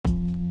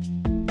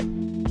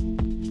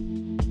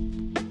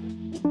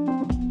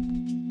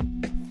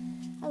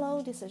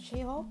This is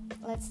Shiho.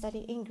 Let's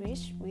study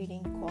English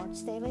reading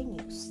Quartz Daily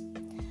News.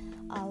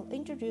 I'll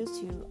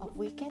introduce you a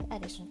weekend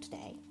edition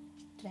today.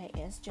 Today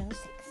is June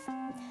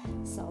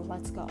 6th. So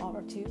let's go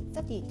over to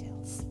the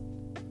details.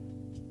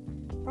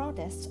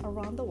 Protests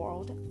around the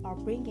world are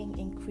bringing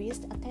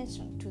increased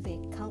attention to the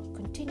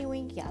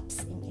continuing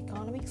gaps in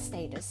economic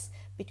status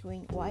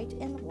between white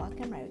and black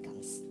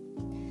Americans.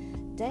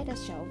 Data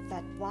show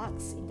that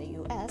blacks in the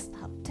US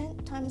have 10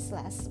 times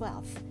less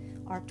wealth,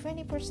 are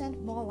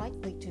 20% more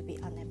likely to be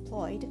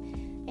unemployed,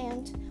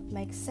 and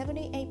make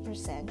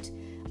 78%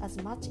 as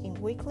much in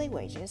weekly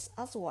wages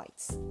as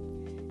whites.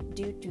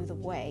 Due to the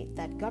way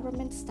that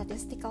government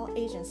statistical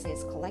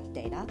agencies collect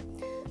data,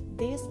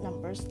 these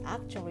numbers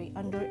actually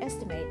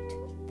underestimate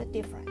the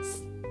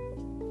difference.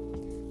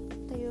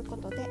 というこ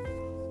とで、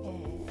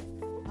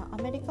ア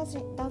メリカ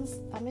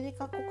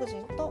黒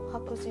人と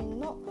白人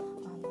の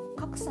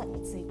格差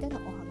についてのお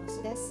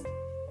話です。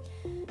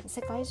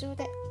世界中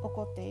で起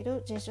こってい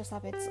る人種差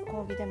別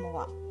抗議デモ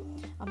は、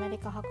アメリ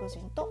カ白人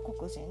と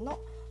黒人の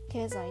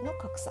経済の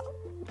格差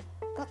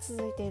が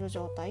続いている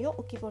状態を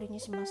浮き彫りに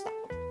しました。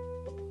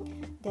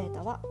デー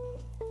タは、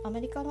ア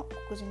メリカの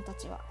黒人た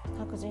ちは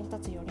白人た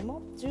ちより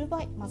も10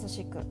倍貧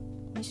しく、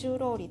未就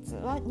労率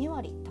は2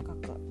割高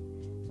く、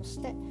そし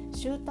て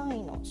週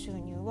単位の収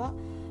入は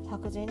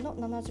白人の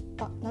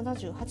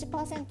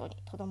 78% に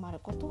とどまる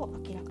ことを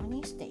明らか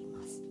にしてい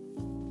ます。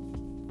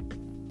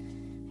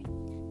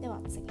では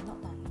次の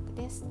段落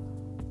です。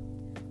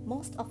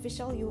Most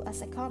official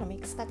U.S.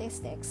 economic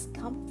statistics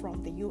come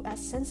from the U.S.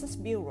 Census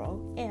Bureau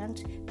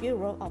and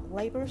Bureau of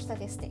Labor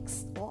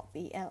Statistics, or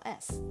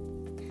BLS.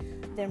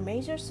 Their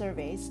major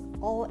surveys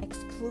all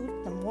exclude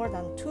the more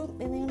than 2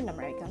 million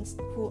Americans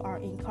who are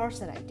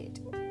incarcerated.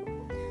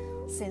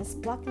 Since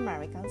black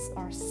Americans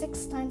are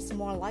 6 times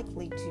more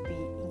likely to be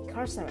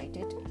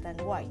incarcerated than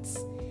whites,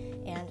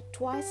 and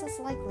twice as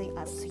likely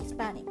as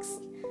Hispanics,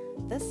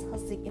 this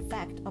has the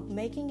effect of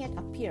making it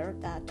appear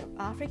that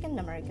African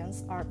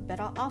Americans are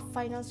better off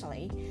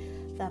financially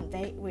than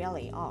they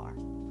really are.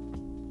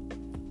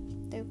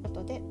 というこ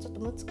とで、ちょっと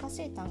難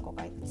しい単語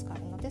がいくつかあ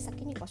るので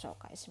先にご紹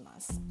介しま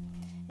す。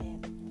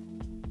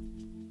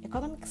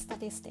Economic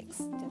Statistics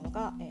というの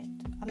が、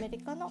アメリ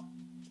カの、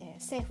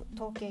政府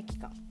統計機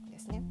関で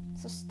すね。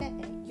そして、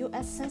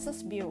US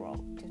Census Bureau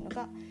というの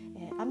が、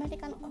アメリ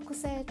カの国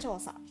勢調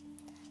査。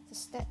そ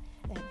して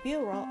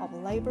Bureau of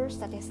Labor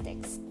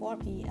Statistics or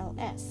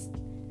BLS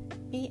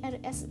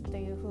と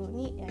いうふう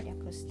に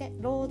略して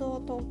労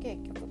働統計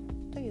局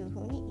という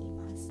ふうに言い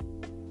ます。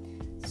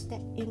そして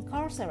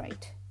Incarcerate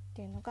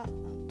というのが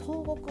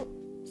投獄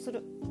す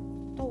る、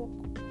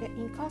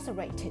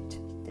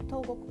Incarcerated で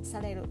投獄さ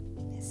れる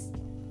です。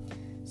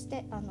そし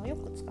てよ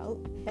く使う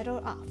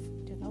Better off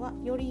というのは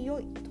より良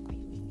いとかい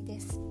う意味で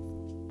す。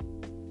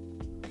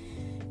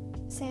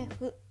政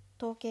府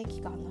統計機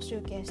関の集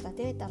計した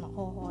データの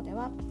方法で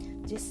は、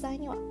実際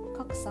には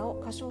格差を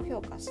過小評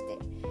価し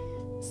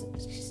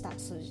た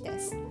数字で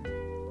す。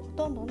ほ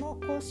とんどの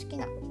公式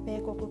な米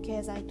国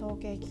経済統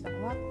計機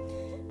関は、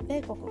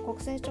米国国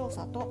勢調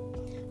査と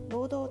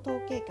労働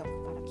統計局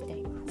から来て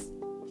います。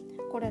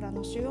これら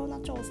の主要な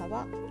調査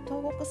は、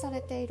投獄さ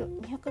れている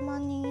200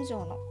万人以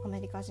上のア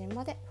メリカ人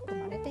まで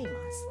含まれていま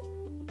す。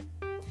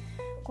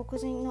黒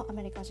人のア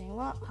メリカ人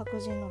は白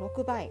人の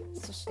6倍、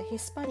そしてヒ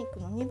スパニック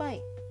の2倍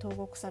投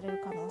獄され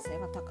る可能性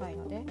が高い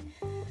ので、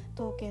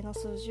統計の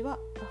数字は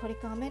アフリ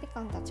カンアメリ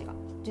カンたちが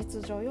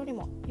実情より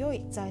も良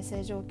い財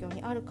政状況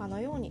にあるか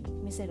のように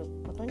見せる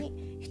こと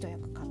に一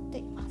役買って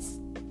います。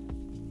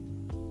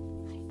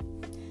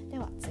で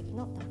は次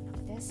の段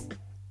落です。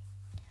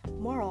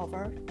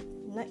Moreover,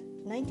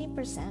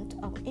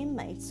 90% of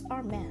inmates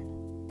are men.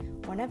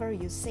 Whenever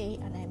you see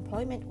an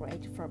employment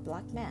rate for a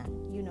black man,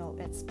 you know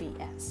it's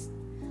BS,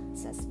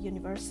 says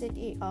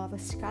University of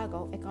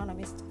Chicago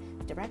economist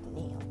Derek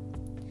Neal.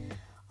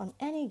 On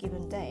any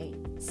given day,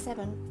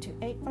 7 to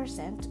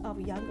 8% of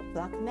young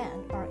black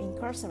men are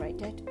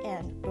incarcerated,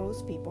 and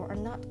those people are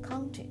not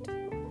counted. と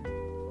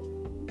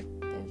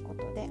いうこ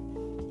とで、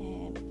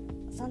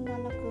3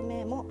段落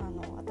目も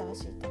新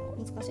しい単語、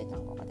難しい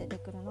単語が出て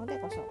くるので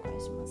ご紹介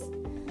します。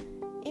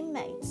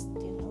Inmates っ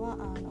ていうのは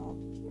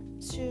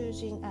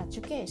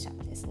受刑者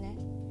ですね。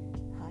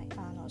はい、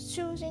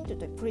囚人という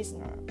と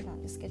prisoner な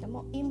んですけど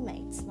も、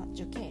inmates は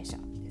受刑者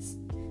です。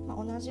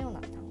同じような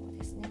単語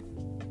ですね。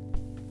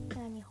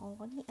日本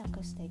語に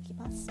訳していき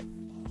ます。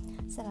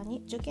さら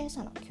に受刑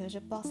者の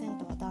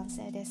 90% は男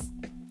性です。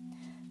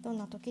どん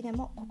な時で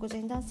も黒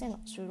人男性の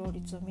就労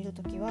率を見る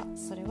ときは、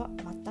それは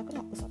全く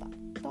の嘘だ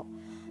と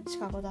シ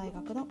カゴ大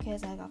学の経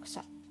済学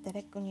者デ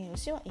レック・ニール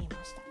氏は言いま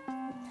した。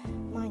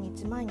毎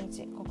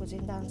日黒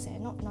人男性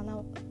の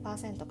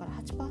 7% から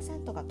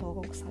 8% が投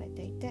獄され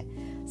ていて、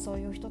そう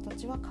いう人た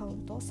ちはカウ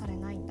ントされ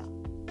ないんだと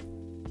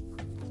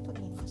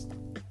言いました。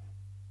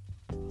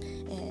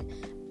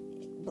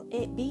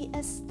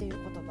BS という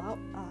言葉を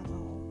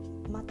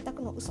全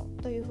くの嘘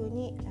というふう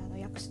に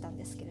訳したん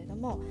ですけれど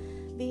も、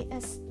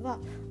 BS は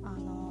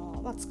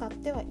使っ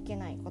てはいけ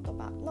ない言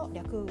葉の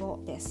略語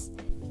です。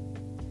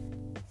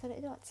それ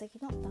では次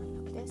の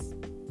段落です。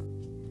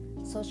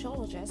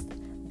Sociologist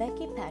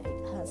Becky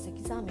Pettit has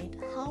examined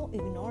how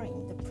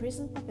ignoring the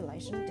prison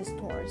population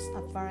distorts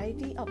a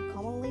variety of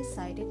commonly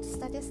cited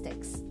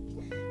statistics.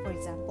 For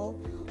example,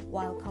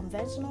 while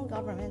conventional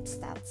government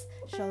stats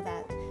show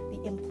that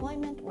the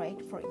employment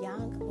rate for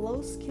young,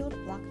 low-skilled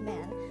black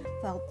men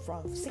fell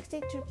from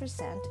 62%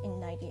 in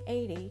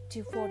 1980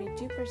 to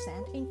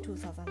 42% in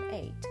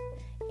 2008,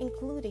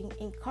 including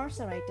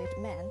incarcerated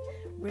men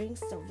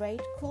brings the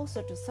rate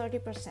closer to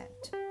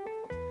 30%.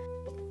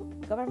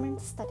 Government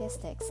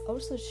statistics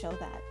also show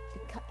that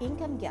the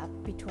income gap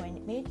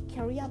between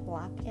mid-career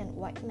black and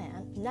white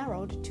men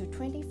narrowed to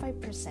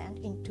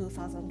 25% in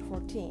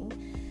 2014,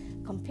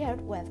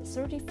 compared with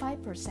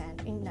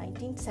 35% in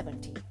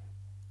 1970.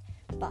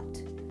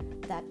 But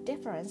that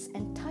difference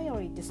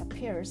entirely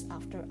disappears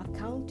after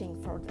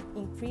accounting for the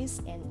increase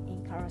in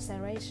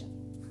incarceration.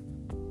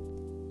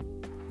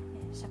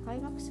 社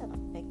会学者の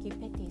ベッキー・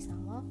ペティさ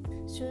んは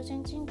囚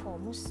人人口を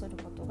無視する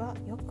ことが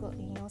よく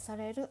引用さ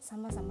れるさ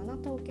まざまな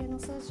統計の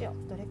数字を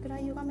どれくら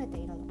い歪めて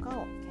いるのか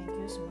を研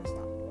究しまし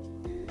た。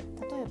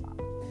例えば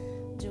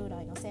従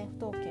来の政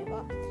府統計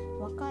は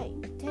若い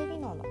低技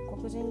能の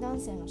黒人男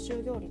性の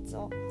就業率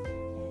を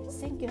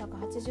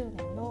1980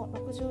年の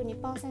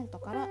 62%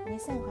 から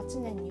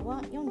2008年に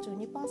は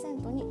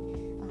 42% に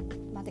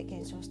まで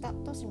減少した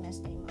と示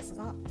しています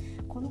が、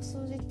この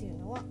数字っていう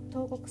のは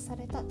投獄さ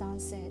れた男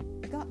性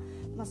が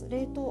まずレ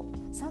ートを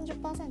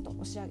 30%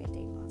 押し上げて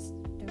います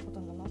ということ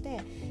なので、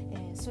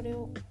それ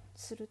を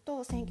する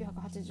と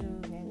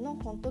1980年の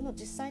本当の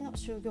実際の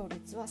就業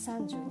率は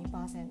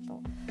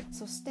 32%、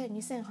 そして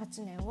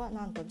2008年は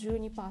なんと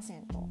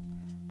 12% と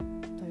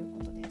いう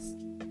ことです。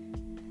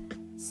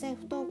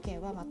政府統計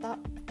はまた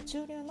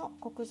中流の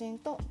黒人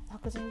と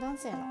白人男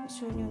性の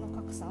収入の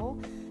格差を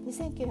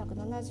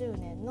2970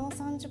年の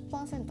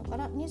 30% か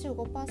ら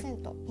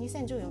 25%、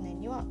 2014年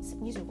には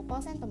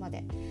 25% ま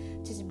で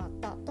縮まっ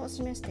たと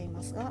示してい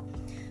ますが、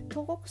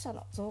投獄者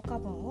の増加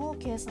分を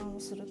計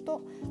算する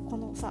とこ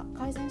の差、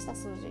改善した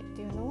数字っ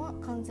ていうのは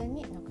完全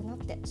になくなっ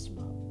てし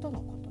まうとの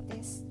こと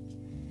です。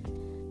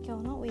今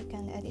日のウィーク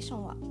エンドエディショ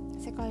ンは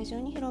世界中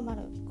に広ま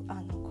る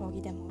抗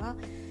議デモが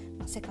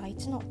世界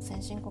一の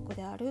先進国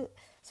である、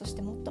そし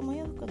て最も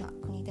裕福な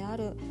国であ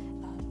る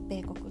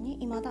米国に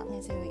未だ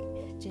根強い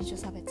人種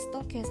差別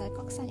と経済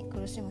格差に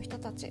苦しむ人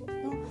たちの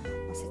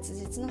切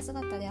実な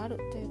姿である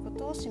というこ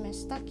とを示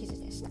した記事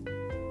でした。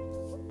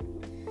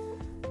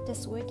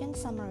This weekend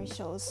summary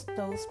shows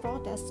those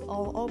protests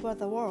all over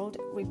the world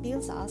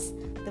reveals us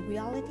the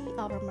reality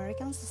of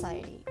American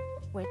society,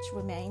 which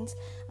remains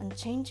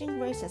unchanging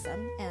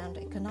racism and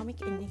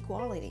economic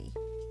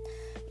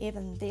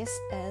inequality.Even this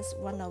is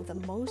one of the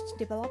most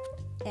developed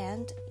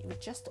and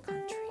richest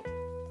country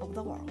of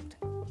the world.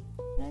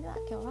 それでは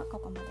今日はこ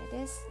こまで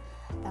です。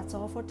That's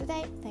all for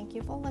today. Thank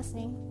you for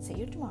listening. See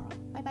you tomorrow.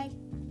 Bye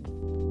bye.